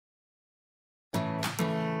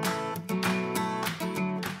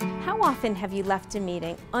How often have you left a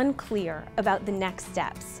meeting unclear about the next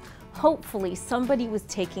steps? Hopefully somebody was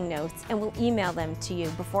taking notes and will email them to you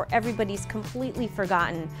before everybody's completely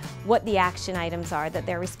forgotten what the action items are that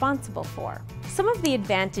they're responsible for. Some of the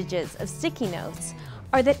advantages of sticky notes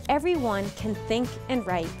are that everyone can think and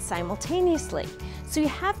write simultaneously. So you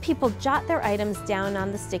have people jot their items down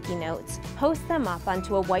on the sticky notes, post them up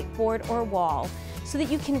onto a whiteboard or a wall, so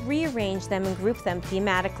that you can rearrange them and group them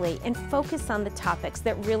thematically and focus on the topics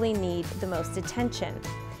that really need the most attention.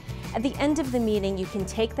 At the end of the meeting, you can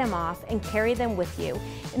take them off and carry them with you,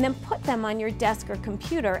 and then put them on your desk or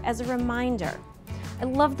computer as a reminder. I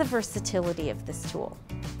love the versatility of this tool.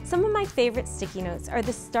 Some of my favorite sticky notes are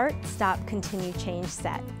the Start, Stop, Continue, Change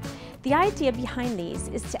set. The idea behind these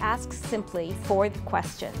is to ask simply 4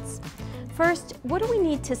 questions. First, what do we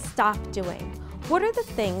need to stop doing? What are the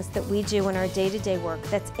things that we do in our day-to-day work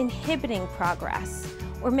that's inhibiting progress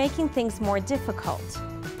or making things more difficult?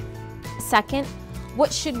 Second,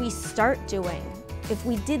 what should we start doing? If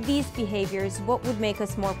we did these behaviors, what would make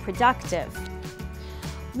us more productive?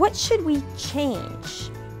 What should we change?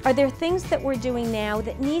 Are there things that we're doing now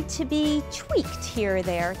that need to be tweaked here or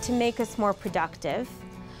there to make us more productive?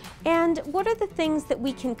 And what are the things that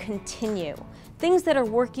we can continue? Things that are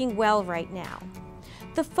working well right now?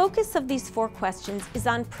 The focus of these 4 questions is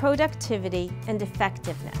on productivity and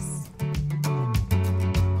effectiveness.